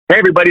Hey,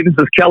 everybody, this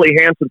is Kelly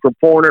Hansen from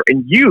Foreigner,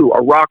 and you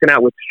are rocking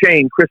out with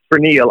Shane Christopher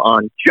Neal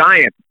on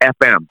Giant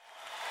FM.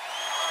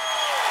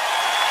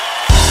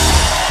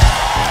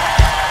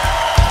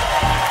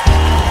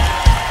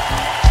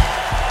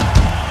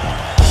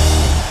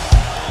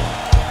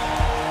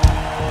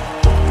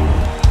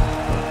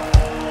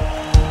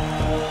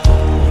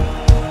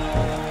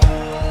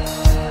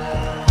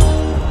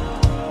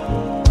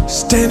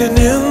 Standing in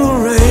the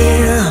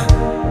rain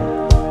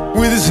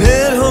with his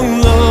head hung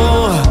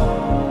low,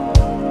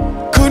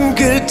 couldn't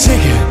get a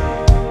ticket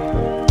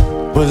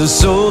for the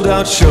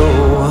sold-out show.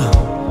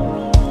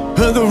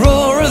 Heard the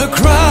roar of the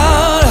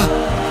crowd,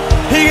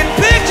 he could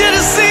picture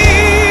the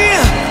scene,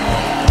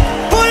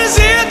 put his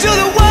ear to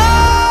the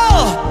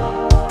wall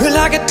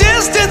like a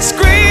distant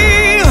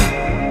scream.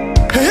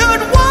 He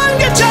heard one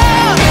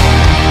guitar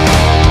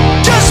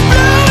just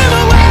blew him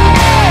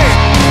away,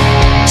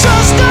 saw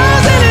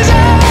stars in his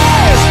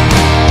eyes,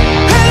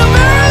 and the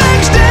very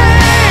next day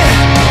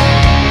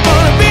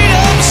on a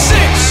beat-up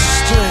 6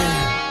 string.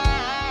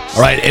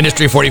 All right,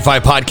 Industry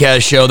 45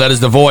 podcast show. That is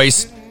the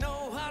voice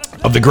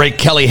of the great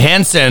Kelly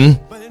Hansen,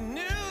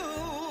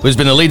 who's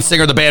been the lead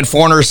singer of the band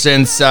Foreigner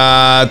since,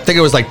 I think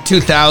it was like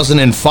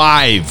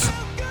 2005.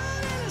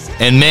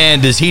 And man,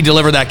 does he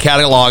deliver that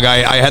catalog.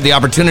 I had the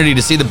opportunity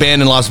to see the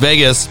band in Las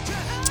Vegas.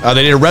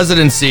 They did a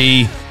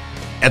residency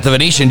at the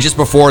Venetian just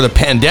before the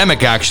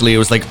pandemic, actually. It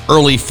was like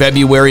early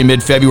February,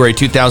 mid-February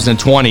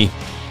 2020.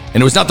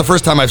 And it was not the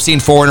first time I've seen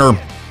Foreigner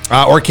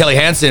or Kelly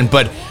Hansen,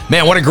 but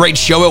man, what a great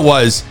show it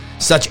was.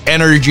 Such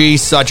energy,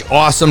 such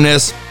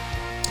awesomeness,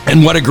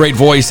 and what a great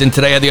voice. And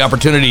today I had the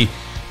opportunity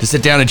to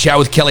sit down and chat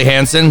with Kelly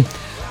Hansen.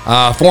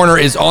 Foreigner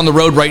is on the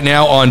road right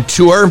now on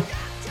tour,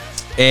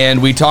 and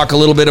we talk a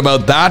little bit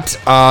about that.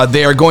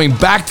 They are going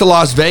back to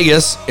Las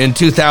Vegas in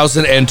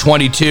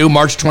 2022,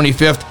 March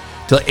 25th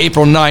to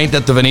April 9th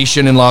at the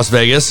Venetian in Las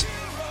Vegas.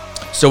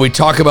 So we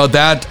talk about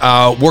that,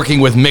 working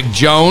with Mick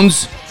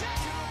Jones,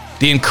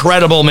 the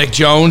incredible Mick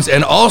Jones,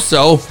 and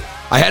also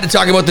I had to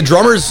talk about the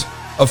drummers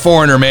of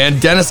Foreigner, man.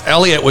 Dennis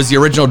Elliott was the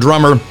original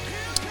drummer,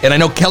 and I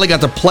know Kelly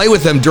got to play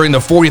with him during the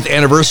 40th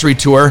anniversary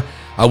tour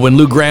when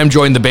Lou Gramm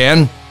joined the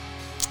band.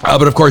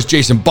 But of course,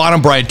 Jason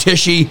Bonham, Brian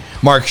Tichy,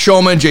 Mark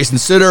Shulman, Jason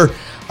Sutter,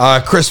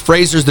 Chris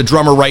Fraser's the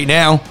drummer right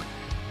now,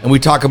 and we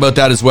talk about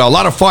that as well. A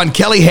lot of fun.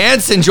 Kelly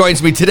Hansen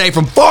joins me today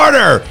from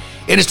Foreigner,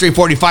 Industry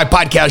 45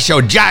 podcast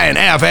show,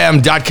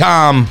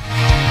 GiantFM.com.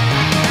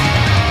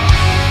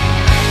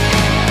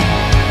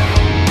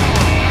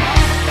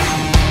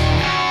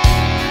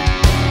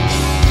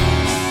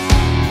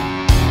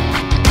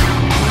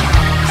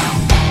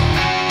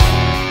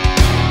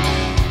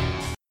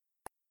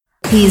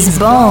 He's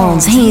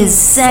bold, he's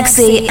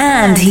sexy,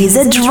 and he's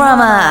a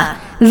drummer.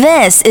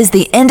 This is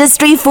the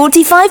Industry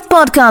 45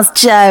 podcast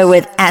show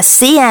with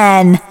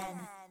SCN.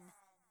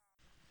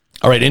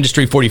 All right,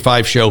 Industry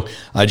 45 show,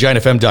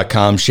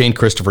 GiantFM.com, Shane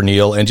Christopher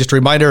Neal. And just a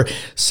reminder,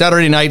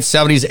 Saturday night,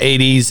 70s,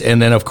 80s,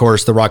 and then, of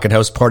course, the Rockin'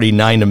 House Party,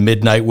 9 to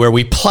midnight, where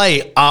we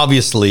play,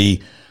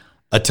 obviously,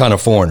 a ton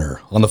of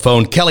Foreigner. On the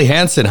phone, Kelly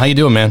Hansen. How you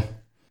doing, man?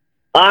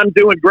 I'm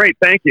doing great,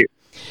 thank you.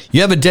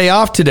 You have a day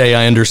off today,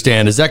 I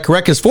understand. Is that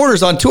correct? Because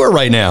Foreigner's on tour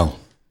right now.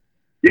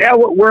 Yeah,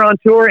 we're on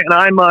tour, and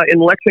I'm in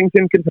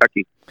Lexington,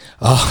 Kentucky.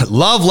 Oh,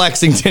 love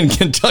Lexington,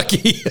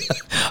 Kentucky.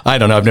 I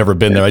don't know. I've never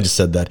been there. I just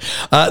said that.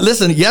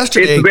 Listen,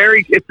 yesterday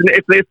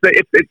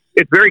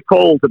it's very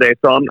cold today,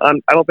 so I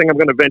don't think I'm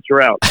going to venture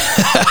out.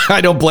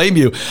 I don't blame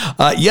you.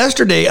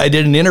 Yesterday, I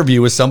did an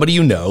interview with somebody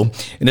you know,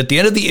 and at the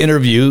end of the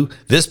interview,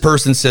 this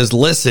person says,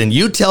 "Listen,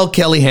 you tell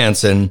Kelly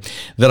Hansen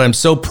that I'm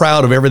so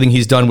proud of everything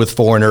he's done with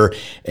Foreigner,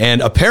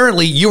 and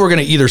apparently you were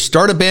going to either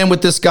start a band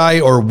with this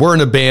guy or we're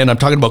in a band." I'm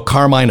talking about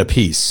Carmine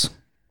Appice.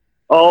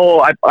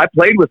 Oh, I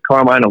played with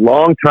Carmine a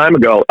long time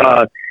ago.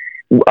 I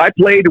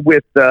played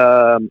with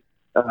him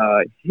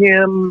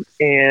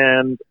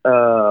and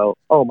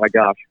oh my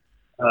gosh,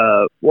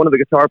 one of the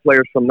guitar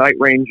players from Night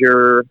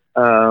Ranger,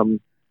 and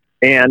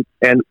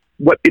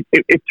what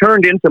it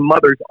turned into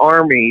Mother's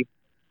Army.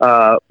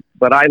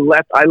 But I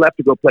left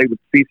to go play with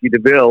CeCe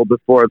DeVille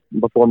before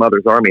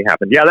Mother's Army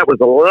happened. Yeah, that was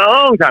a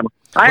long time.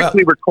 I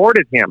actually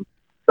recorded him,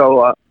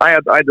 so I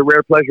had the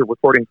rare pleasure of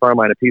recording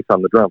Carmine Appice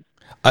on the drums.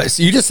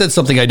 So you just said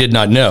something I did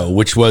not know,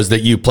 which was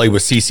that you played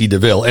with CeCe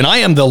DeVille. And I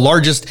am the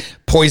largest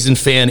Poison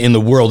fan in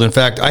the world. In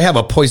fact, I have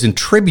a Poison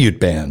tribute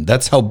band.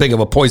 That's how big of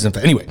a Poison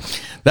fan. Anyway,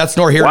 that's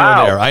nor here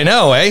nor there. I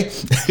know, eh?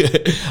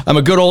 I'm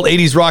a good old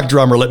 80s rock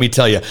drummer, let me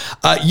tell you.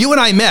 You and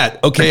I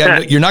met,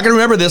 okay? You're not going to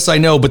remember this, I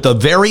know, but the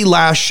very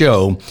last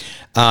show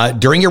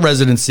during your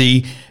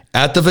residency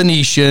at the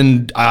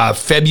Venetian,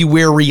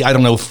 February,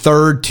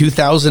 3rd,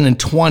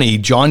 2020,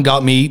 John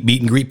got me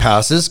meet and greet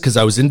passes because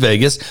I was in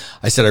Vegas.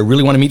 I said, I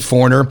really want to meet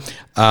Foreigner.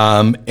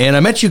 And I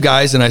met you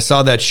guys and I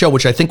saw that show,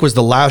 which I think was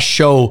the last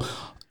show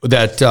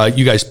that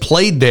you guys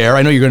played there.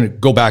 I know you're going to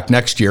go back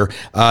next year.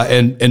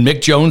 And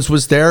Mick Jones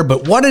was there,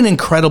 but what an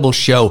incredible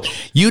show.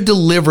 You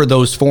deliver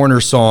those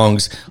Foreigner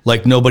songs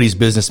like nobody's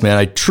business, man.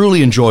 I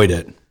truly enjoyed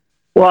it.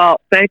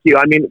 Well, thank you.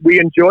 I mean, we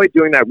enjoy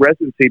doing that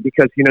residency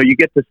because, you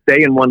get to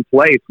stay in one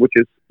place, which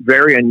is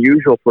very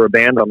unusual for a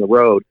band on the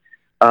road.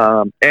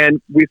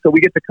 And we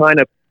get to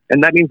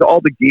and that means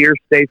all the gear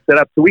stays set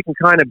up, so we can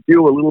kind of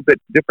do a little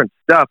bit different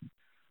stuff.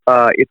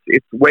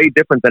 It's way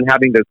different than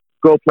having to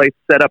go play,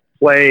 set up,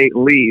 play,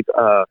 leave.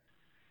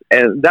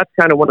 And that's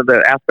kind of one of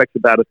the aspects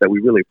about it that we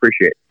really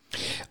appreciate.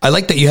 I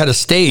like that you had a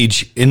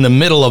stage in the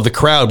middle of the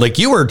crowd. Like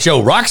you were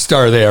Joe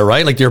Rockstar there,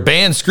 right? Like your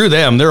band, screw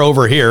them, they're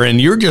over here, and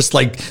you're just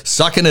like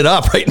sucking it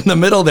up right in the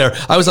middle there.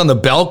 I was on the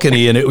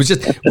balcony, and it was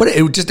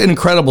just an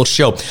incredible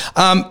show.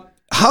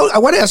 I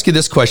want to ask you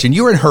this question.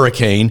 You were in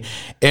Hurricane,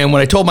 and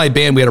when I told my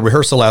band, we had a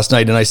rehearsal last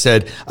night, and I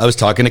said I was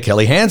talking to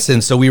Kelly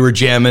Hansen, so we were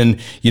jamming.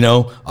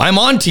 I'm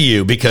on to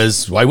you,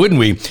 because why wouldn't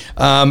we?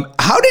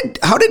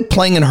 How did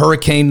playing in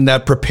Hurricane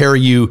that prepare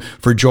you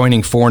for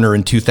joining Foreigner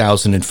in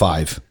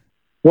 2005?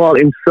 Well,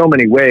 in so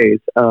many ways,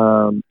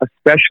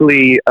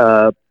 especially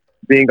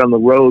being on the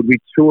road. We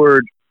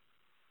toured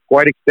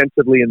quite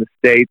extensively in the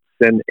States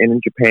and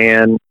in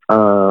Japan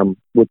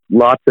with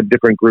lots of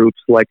different groups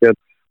like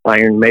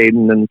Iron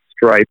Maiden and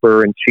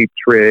Stryper and Cheap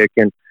Trick.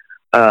 And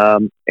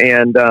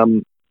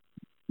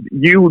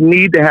you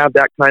need to have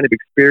that kind of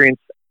experience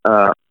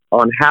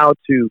on how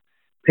to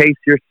pace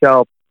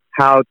yourself,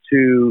 how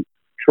to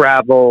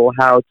travel,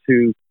 how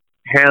to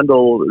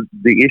handle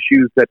the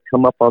issues that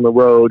come up on the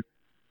road.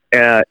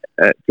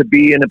 To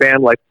be in a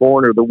band like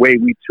Foreigner, the way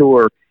we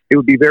tour, it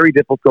would be very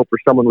difficult for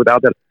someone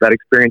without that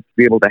experience to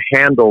be able to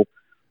handle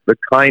the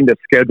kind of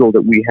schedule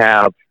that we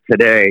have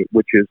today,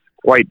 which is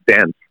quite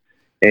dense.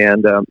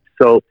 And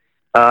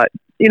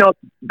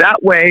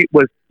that way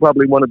was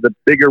probably one of the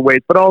bigger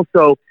ways, but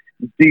also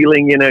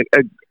dealing in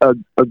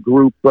a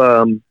group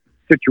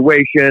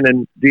situation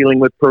and dealing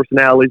with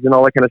personalities and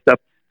all that kind of stuff,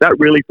 that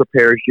really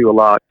prepares you a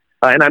lot.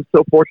 And I'm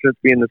so fortunate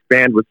to be in this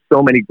band with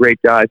so many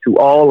great guys who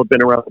all have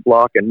been around the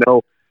block and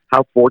know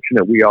how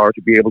fortunate we are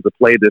to be able to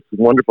play this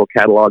wonderful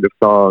catalog of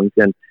songs,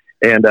 and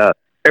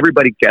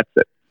everybody gets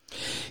it.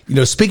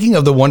 Speaking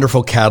of the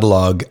wonderful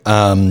catalog,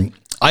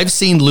 I've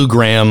seen Lou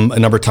Gramm a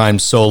number of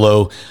times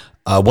solo.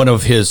 One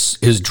of his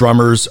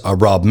drummers,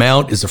 Rob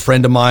Mount, is a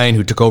friend of mine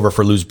who took over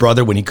for Lou's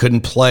brother when he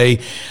couldn't play.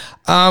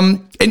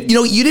 And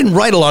you didn't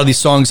write a lot of these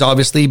songs,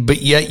 obviously,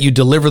 but yet you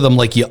deliver them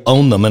like you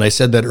own them. And I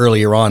said that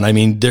earlier on. I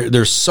mean,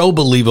 they're so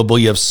believable.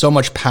 You have so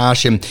much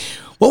passion.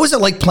 What was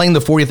it like playing the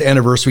 40th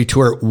anniversary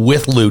tour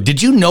with Lou?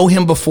 Did you know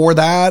him before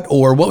that,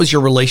 or what was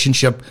your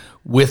relationship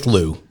with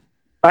Lou?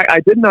 I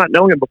did not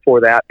know him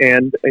before that.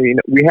 And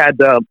we had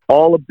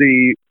all of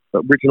the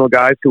original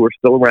guys who were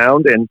still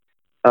around, and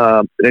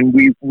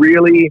we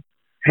really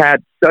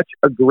had such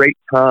a great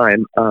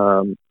time.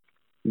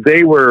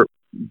 They were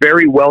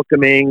very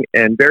welcoming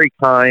and very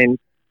kind,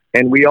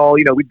 and we all,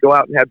 we'd go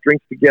out and have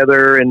drinks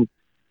together, and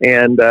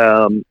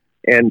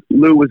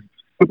Lou was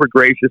super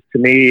gracious to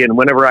me. And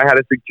whenever I had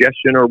a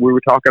suggestion or we were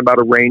talking about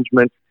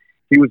arrangements,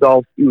 he was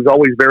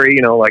always very,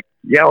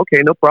 yeah,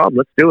 okay, no problem,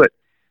 let's do it.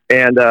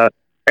 And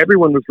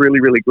everyone was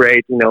really, really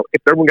great.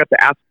 If everyone got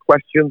to ask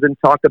questions and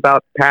talk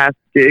about past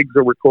gigs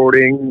or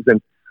recordings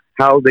and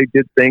how they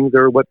did things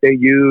or what they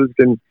used,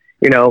 and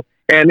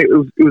and it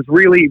was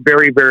really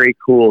very, very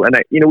cool. And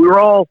we were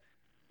all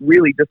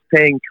really just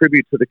paying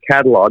tribute to the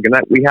catalog, and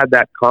that we had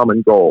that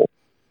common goal.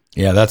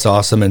 Yeah, that's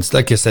awesome. And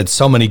like I said,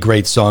 so many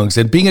great songs.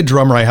 And being a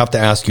drummer, I have to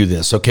ask you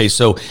this. Okay,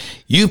 so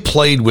you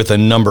played with a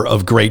number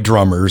of great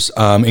drummers,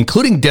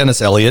 including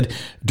Dennis Elliott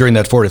during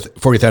that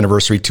 40th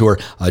anniversary tour,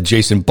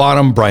 Jason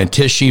Bonham, Brian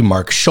Tichy,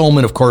 Mark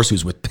Schulman, of course,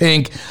 who's with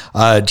Pink,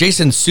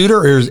 Jason Suter,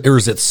 or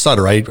is it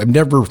Sutter? I'm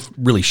never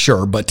really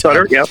sure, but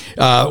Sutter,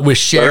 yeah. With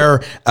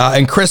Cher,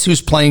 and Chris,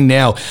 who's playing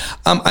now.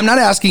 I'm not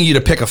asking you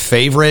to pick a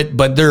favorite,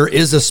 but there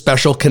is a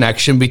special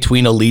connection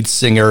between a lead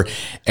singer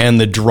and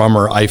the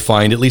drummer, I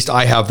find. At least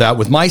I have that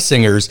with my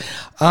singers.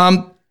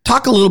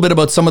 Talk a little bit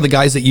about some of the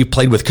guys that you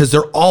played with, because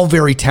they're all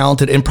very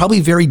talented and probably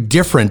very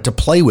different to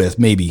play with,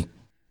 maybe.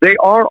 They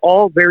are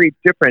all very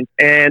different,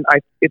 and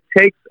it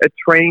takes a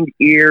trained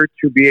ear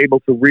to be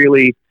able to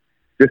really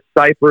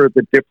decipher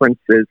the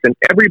differences, and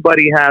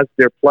everybody has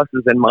their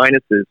pluses and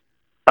minuses.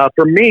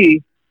 For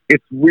me,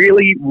 it's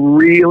really,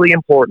 really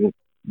important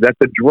that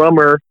the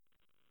drummer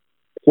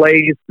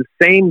plays the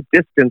same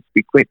distance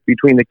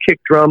between the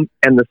kick drum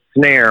and the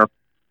snare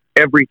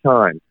every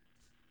time.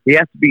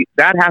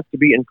 That has to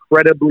be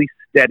incredibly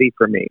steady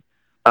for me.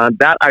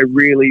 That I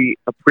really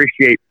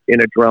appreciate in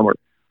a drummer.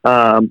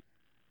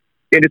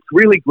 And it's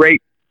really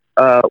great.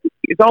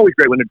 It's always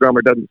great when a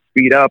drummer doesn't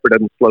speed up or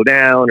doesn't slow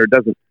down or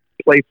doesn't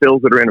play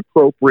fills that are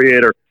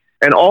inappropriate.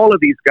 And all of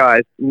these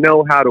guys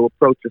know how to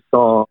approach a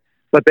song,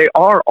 but they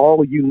are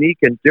all unique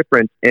and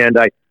different. And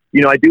I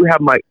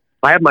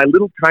have my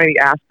little tiny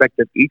aspect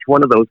of each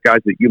one of those guys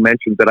that you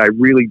mentioned that I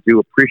really do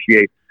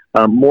appreciate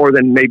more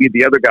than maybe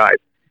the other guys.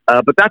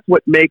 But that's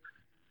what makes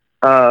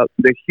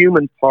the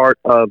human part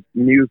of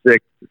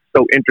music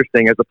so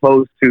interesting, as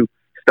opposed to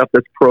stuff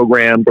that's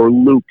programmed or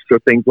loops or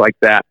things like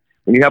that.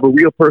 When you have a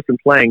real person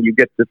playing, you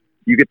get to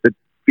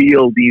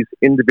feel these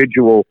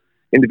individual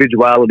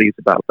individualities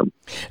about them.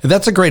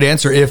 That's a great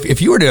answer.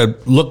 If you were to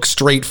look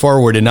straight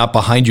forward and not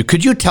behind you,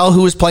 could you tell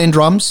who was playing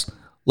drums,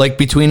 like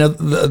between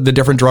the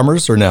different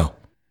drummers, or no?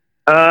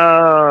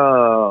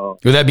 Oh,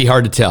 Would that be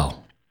hard to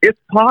tell? it's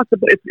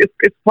possible.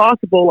 It's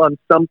possible on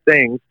some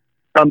things.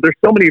 There's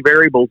so many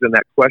variables in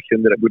that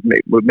question that it would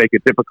make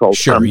it difficult.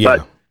 Sure,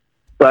 yeah.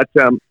 But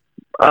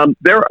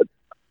there,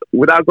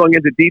 without going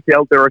into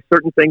details, there are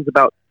certain things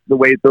about the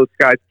way those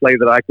guys play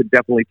that I could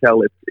definitely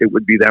tell if it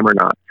would be them or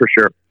not, for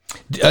sure.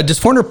 Does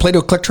Foreigner play to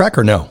a click track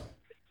or no?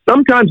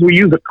 Sometimes we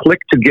use a click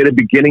to get a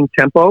beginning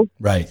tempo.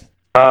 Right.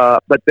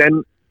 But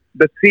then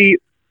the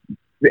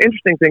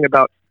interesting thing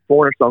about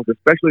Foreigner songs,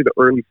 especially the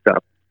early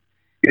stuff,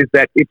 is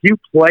that if you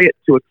play it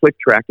to a click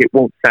track, it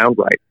won't sound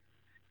right,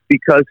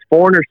 because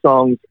Foreigner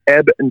songs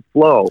ebb and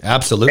flow.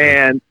 Absolutely.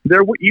 And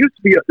there used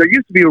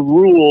to be a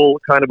rule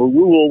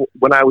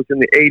when I was in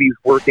the 80s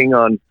working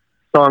on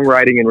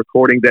songwriting and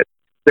recording that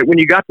when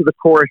you got to the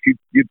chorus,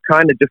 you'd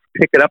kind of just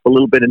pick it up a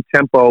little bit in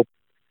tempo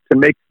to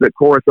make the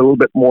chorus a little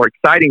bit more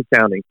exciting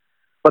sounding.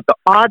 But the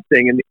odd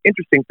thing and the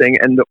interesting thing,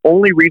 and the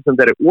only reason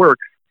that it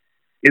works,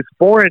 is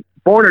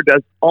Foreigner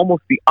does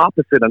almost the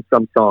opposite on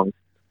some songs,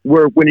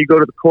 where when you go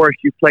to the chorus,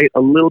 you play it a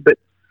little bit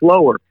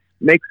slower,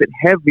 makes it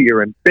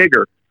heavier and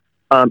bigger.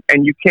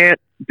 And you can't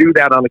do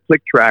that on a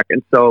click track.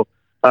 And so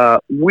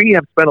we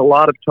have spent a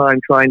lot of time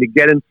trying to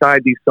get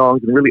inside these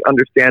songs and really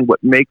understand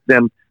what makes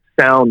them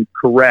sound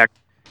correct.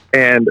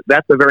 And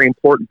that's a very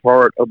important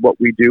part of what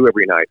we do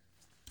every night.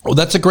 Well,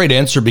 that's a great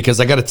answer, because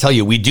I got to tell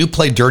you, we do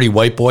play Dirty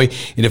White Boy.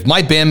 And if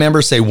my band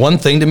members say one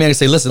thing to me, I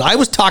say, listen, I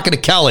was talking to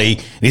Kelly,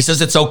 and he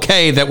says it's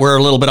okay that we're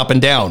a little bit up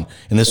and down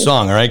in this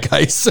song. All right,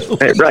 guys? So,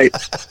 right.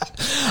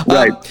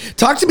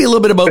 Talk to me a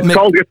little bit about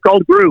it's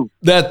called groove.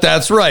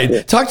 That's right.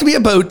 Yeah. Talk to me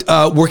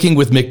about working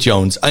with Mick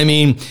Jones. I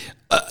mean,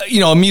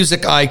 a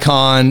music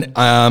icon.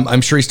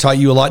 I'm sure he's taught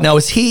you a lot. Now,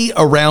 is he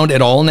around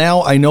at all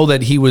now? I know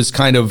that he was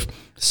kind of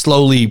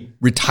slowly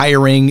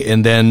retiring,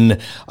 and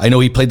then I know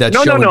he played that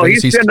show. No,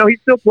 he's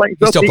still playing.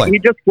 He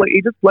just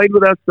played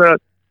with us.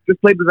 Just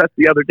played with us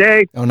the other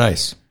day. Oh,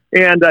 nice.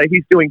 And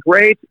he's doing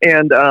great.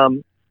 And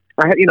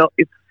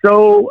it's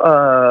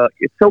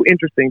so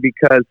interesting,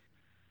 because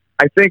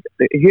I think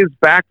his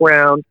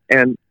background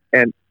and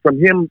from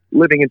him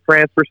living in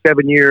France for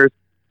 7 years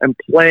and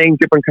playing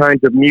different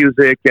kinds of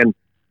music, and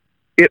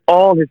it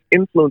all has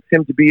influenced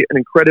him to be an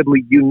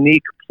incredibly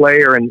unique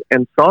player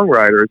and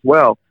songwriter as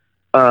well.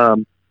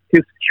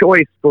 His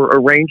choice for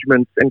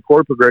arrangements and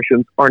chord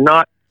progressions are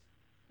not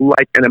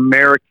like an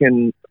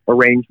American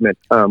arrangement.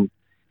 And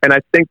I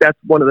think that's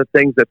one of the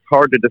things that's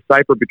hard to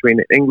decipher between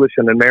an English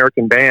and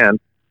American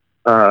band,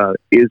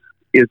 is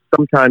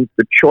sometimes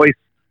the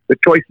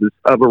choices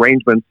of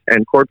arrangements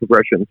and chord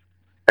progressions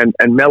and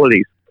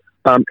melodies.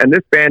 And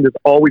this band has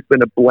always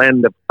been a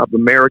blend of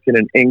American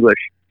and English.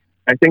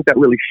 I think that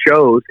really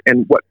shows,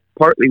 and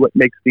partly what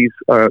makes these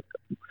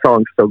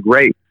songs so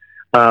great.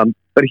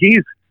 But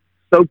he's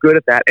so good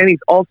at that, and he's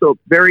also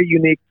very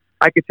unique.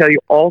 I could tell you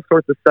all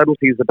sorts of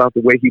subtleties about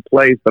the way he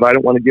plays, but I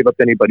don't want to give up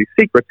anybody's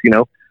secrets,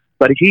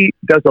 But he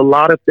does a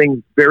lot of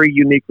things very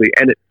uniquely,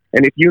 and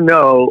if you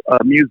know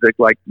music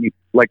like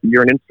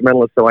you're an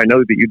instrumentalist, so I know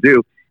that you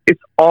do. It's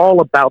all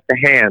about the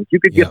hands. You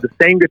could give the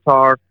same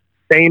guitar,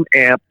 same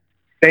amp,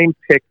 same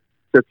pick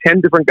to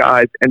 10 different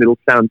guys, and it'll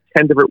sound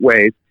 10 different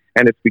ways,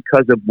 and it's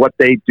because of what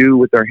they do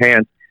with their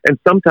hands. And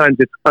sometimes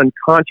it's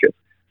unconscious.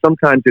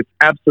 Sometimes it's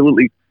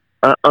absolutely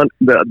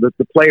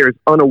the player is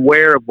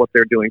unaware of what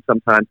they're doing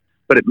sometimes,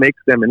 but it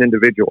makes them an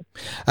individual.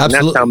 Absolutely.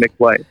 And that's how Mick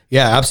plays.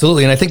 Yeah,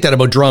 absolutely. And I think that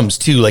about drums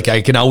too. Like,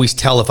 I can always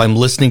tell if I'm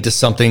listening to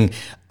something,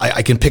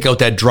 I can pick out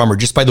that drummer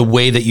just by the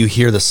way that you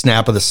hear the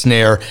snap of the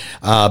snare,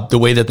 the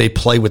way that they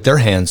play with their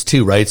hands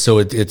too, right? So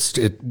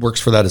it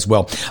works for that as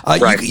well.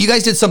 Right. You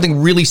guys did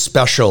something really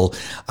special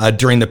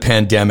during the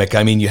pandemic.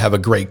 I mean, you have a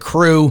great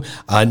crew.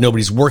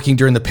 Nobody's working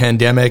during the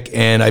pandemic.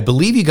 And I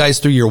believe you guys,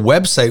 through your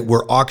website,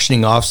 were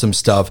auctioning off some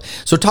stuff.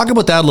 So talk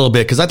about that a little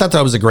bit, because I thought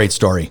that was a great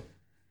story.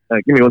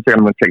 Give me 1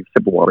 second. I'm going to take a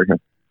sip of water here.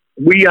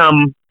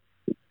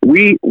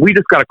 We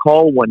just got a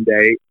call one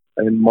day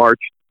in March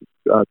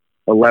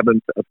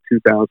 11th of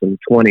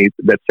 2020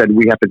 that said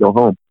we have to go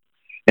home,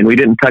 and we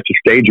didn't touch a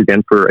stage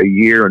again for a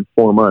year and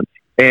 4 months.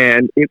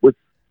 And it was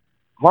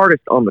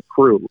hardest on the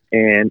crew,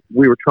 and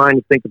we were trying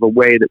to think of a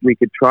way that we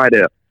could try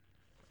to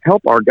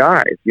help our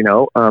guys.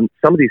 Some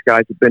of these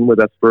guys have been with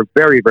us for a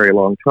very, very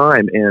long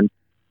time, and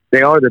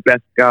they are the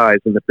best guys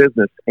in the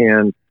business.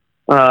 And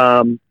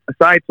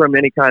aside from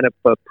any kind of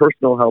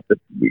personal help that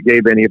we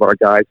gave any of our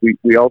guys,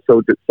 we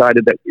also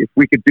decided that if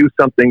we could do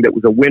something that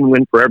was a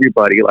win-win for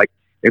everybody, like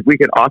if we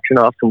could auction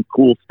off some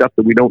cool stuff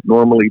that we don't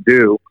normally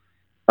do,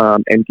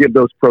 and give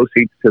those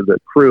proceeds to the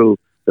crew,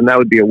 then that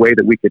would be a way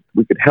that we could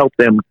help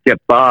them get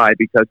by,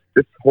 because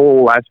this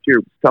whole last year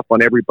was tough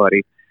on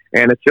everybody,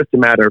 and it's just a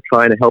matter of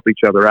trying to help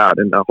each other out.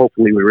 And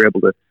hopefully we were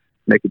able to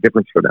make a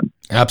difference for them.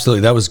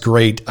 Absolutely. That was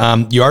great.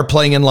 You are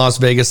playing in Las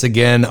Vegas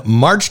again,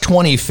 March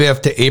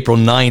 25th to April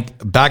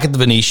 9th, back at the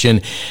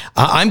Venetian.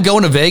 I'm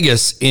going to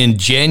Vegas in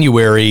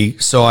January,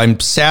 so I'm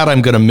sad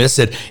I'm going to miss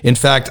it. In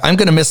fact, I'm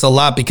going to miss a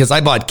lot because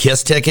I bought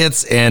KISS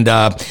tickets, and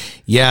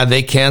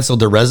they canceled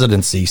the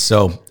residency.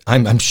 So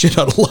I'm shit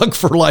out of luck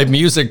for live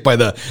music by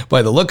the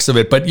looks of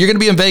it. But you're going to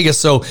be in Vegas,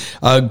 so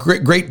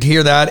great to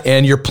hear that.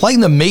 And you're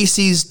playing the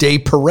Macy's Day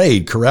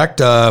Parade,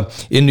 correct?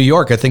 In New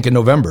York, I think in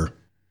November.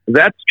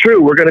 That's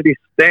true. We're going to be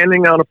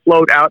standing on a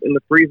float out in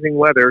the freezing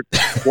weather,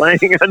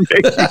 playing on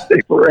Macy's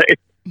Day Parade.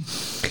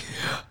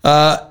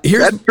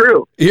 That's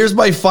true. Here's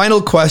my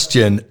final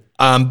question.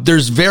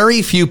 There's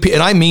very few,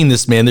 and I mean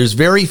this, man, there's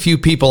very few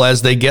people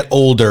as they get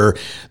older,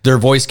 their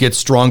voice gets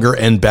stronger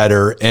and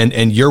better,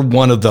 and you're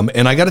one of them.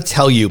 And I got to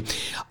tell you,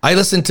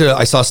 I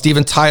saw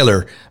Steven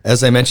Tyler,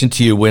 as I mentioned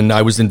to you, when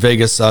I was in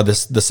Vegas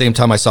the same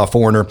time I saw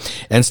Foreigner,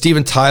 and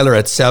Steven Tyler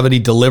at 70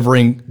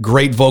 delivering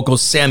great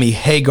vocals, Sammy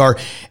Hagar,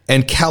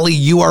 and Kelly,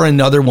 you are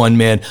another one,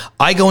 man.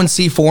 I go and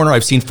see Foreigner.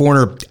 I've seen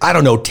Foreigner,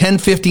 10,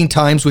 15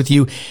 times with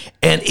you,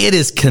 and it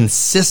is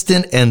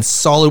consistent and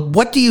solid.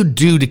 What do you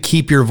do to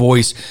keep your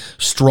voice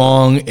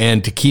strong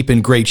and to keep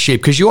in great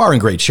shape? Because you are in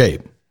great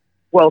shape.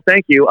 Well,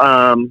 thank you.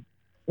 It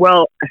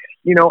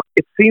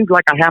seems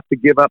like I have to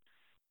give up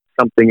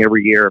something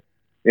every year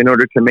in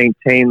order to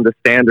maintain the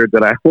standard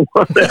that I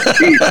want to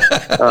keep.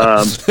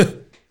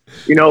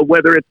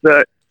 Whether it's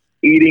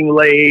eating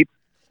late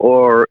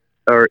or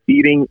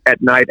eating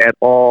at night at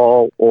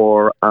all,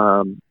 or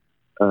how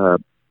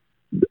much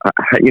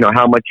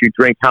you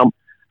drink, how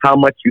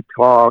much you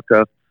talk.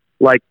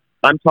 Like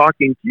I'm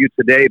talking to you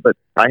today, but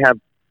I have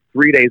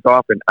 3 days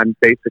off and I'm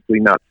basically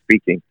not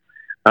speaking.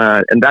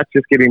 And that's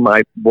just giving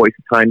my voice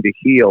time to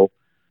heal.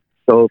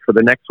 So for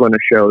the next one of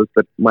shows,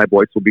 that my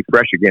voice will be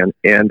fresh again.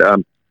 And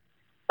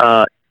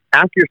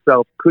ask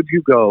yourself, could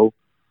you go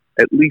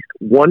at least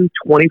one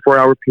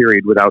 24-hour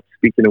period without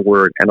speaking a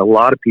word? And a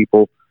lot of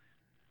people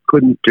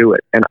couldn't do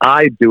it. And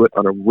I do it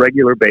on a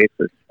regular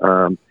basis.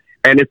 And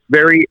it's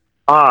very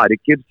odd. It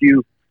gives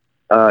you,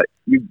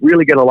 you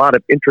really get a lot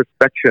of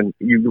introspection.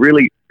 You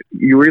really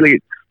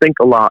think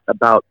a lot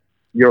about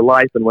your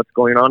life and what's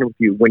going on with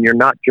you when you're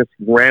not just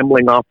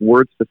rambling off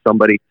words to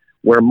somebody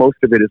where most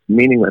of it is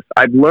meaningless.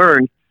 I've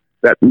learned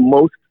that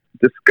most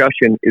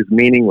discussion is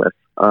meaningless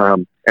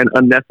and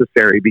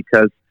unnecessary,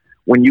 because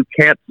when you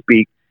can't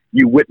speak,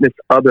 you witness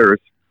others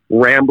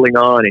rambling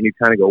on and you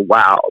kind of go,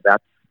 wow,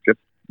 that's just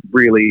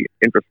really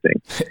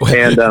interesting.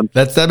 And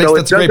that's a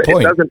great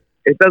point.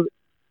 It does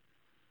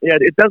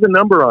a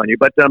number on you,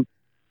 but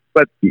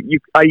you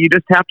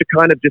just have to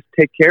kind of just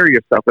take care of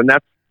yourself, and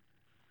that's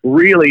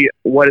really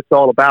what it's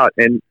all about.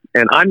 And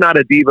I'm not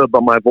a diva,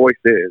 but my voice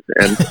is,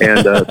 and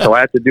so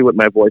I have to do what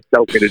my voice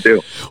tells me to do.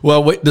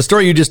 Well, the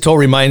story you just told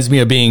reminds me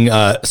of being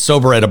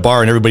sober at a bar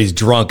and everybody's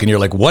drunk, and you're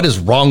like, "What is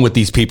wrong with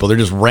these people? They're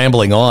just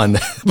rambling on."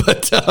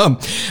 But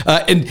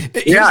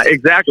yeah,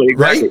 exactly.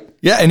 Right?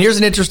 Yeah, and here's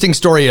an interesting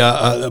story.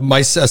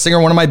 My singer,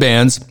 one of my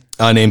bands,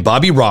 named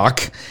Bobby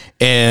Rock,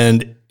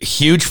 and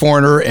huge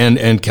Foreigner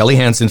and Kelly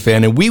Hansen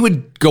fan, and we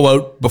would go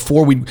out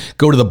before we'd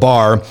go to the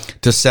bar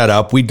to set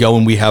up. We'd go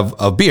and we have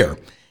a beer.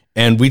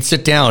 And we'd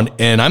sit down,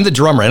 and I'm the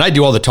drummer, and I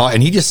do all the talk.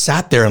 And he just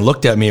sat there and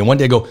looked at me. And one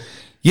day I go,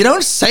 "You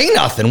don't say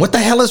nothing. What the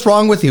hell is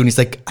wrong with you?" And he's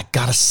like, "I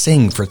got to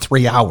sing for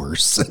 3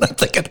 hours." And I'm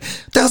thinking,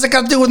 what the hell's it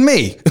got to do with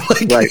me?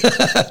 Right.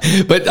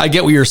 But I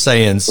get what you're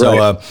saying. So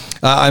right.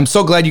 I'm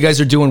so glad you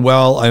guys are doing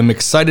well. I'm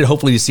excited,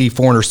 hopefully, to see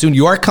Foreigner soon.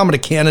 You are coming to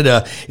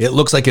Canada, it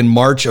looks like in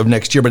March of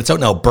next year, but it's out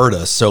in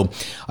Alberta. So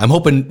I'm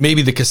hoping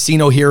maybe the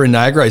casino here in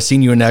Niagara. I've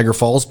seen you in Niagara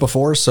Falls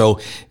before, so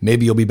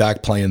maybe you'll be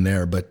back playing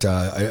there. But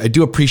I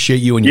do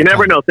appreciate you. And you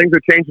never know. Things are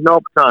changing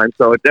all the time,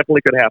 so it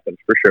definitely could happen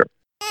for sure.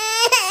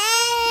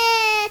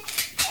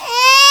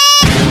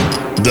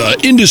 The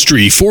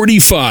Industry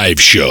 45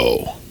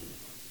 Show.